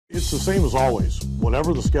It's the same as always.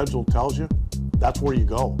 Whatever the schedule tells you, that's where you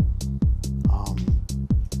go.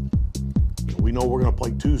 We know we're going to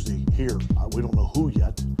play Tuesday here. We don't know who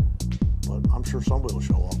yet, but I'm sure somebody will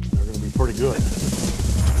show up. They're going to be pretty good.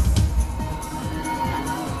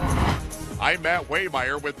 I'm Matt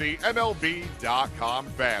Waymeyer with the MLB.com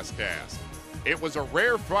FastCast. It was a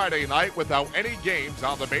rare Friday night without any games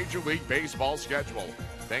on the Major League Baseball schedule,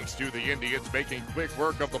 thanks to the Indians making quick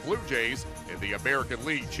work of the Blue Jays in the American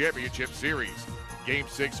League Championship Series. Game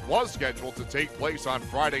 6 was scheduled to take place on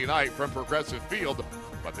Friday night from Progressive Field,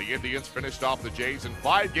 but the Indians finished off the Jays in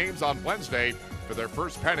 5 games on Wednesday for their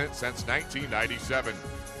first pennant since 1997.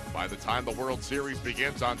 By the time the World Series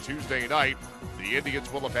begins on Tuesday night, the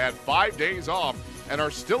Indians will have had 5 days off and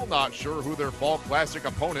are still not sure who their Fall Classic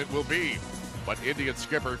opponent will be. But Indians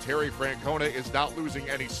skipper Terry Francona is not losing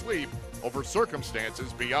any sleep over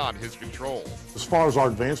circumstances beyond his control. As far as our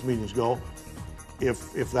advance meetings go,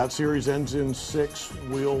 if that series ends in 6,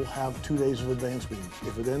 we'll have 2 days of advance meetings.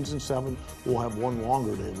 If it ends in 7, we'll have 1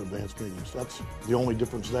 longer day of advance meetings. That's the only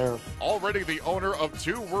difference there. Already the owner of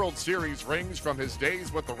 2 World Series rings from his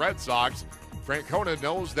days with the Red Sox, Francona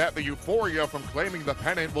knows that the euphoria from claiming the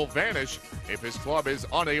pennant will vanish if his club is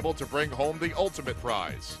unable to bring home the ultimate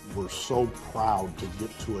prize. We're so proud to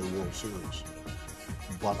get to a World Series,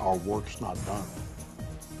 but our work's not done.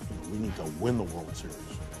 We need to win the World Series.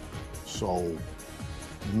 So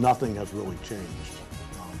nothing has really changed.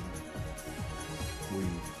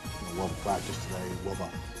 We'll have a practice today.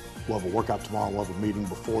 We'll have a workout tomorrow. We'll have a meeting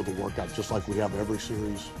before the workout, just like we have every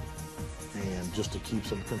series. And just to keep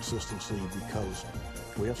some consistency, because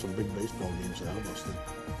we have some big baseball games ahead of us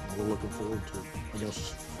that we're looking forward to. I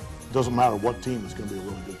guess it doesn't matter what team, it's going to be a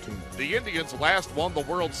really good team. The Indians last won the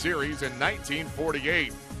World Series in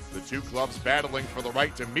 1948. The 2 clubs battling for the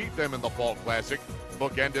right to meet them in the Fall Classic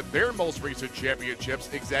bookended their most recent championships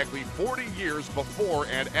exactly 40 years before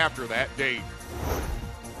and after that date.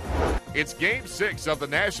 It's Game 6 of the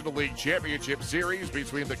National League Championship Series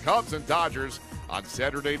between the Cubs and Dodgers on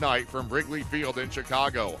Saturday night from Wrigley Field in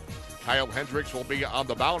Chicago. Kyle Hendricks will be on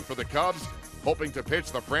the mound for the Cubs, hoping to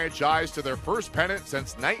pitch the franchise to their first pennant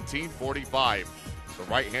since 1945. The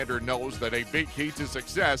right-hander knows that a big key to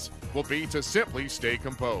success will be to simply stay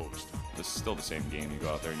composed. This is still the same game. You go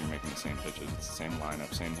out there and you're making the same pitches. It's the same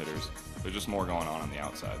lineup, same hitters. There's just more going on the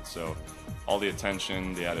outside. So all the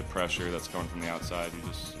attention, the added pressure that's coming from the outside,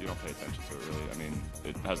 you don't pay attention to it really. I mean,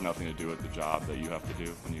 it has nothing to do with the job that you have to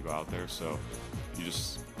do when you go out there. So you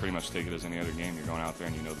just pretty much take it as any other game. You're going out there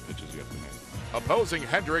and you know the pitches you have to make. Opposing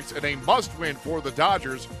Hendricks in a must-win for the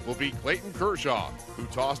Dodgers will be Clayton Kershaw, who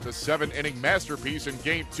tossed a 7-inning masterpiece in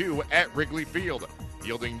Game 2 at Wrigley Field,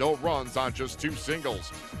 yielding no runs on just 2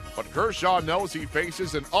 singles. But Kershaw knows he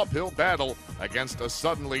faces an uphill battle against a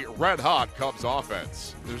suddenly red-hot Cubs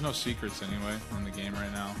offense. There's no secrets anyway in the game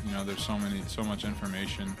right now. There's so much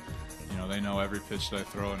information. They know every pitch that I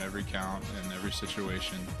throw in every count and every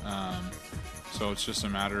situation. So it's just a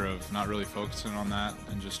matter of not really focusing on that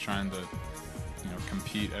and just trying to,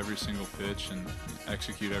 compete every single pitch and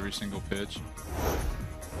execute every single pitch.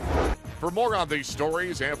 For more on these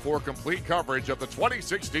stories and for complete coverage of the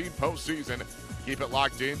 2016 postseason, keep it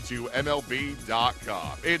locked into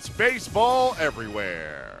MLB.com. It's baseball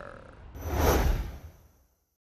everywhere.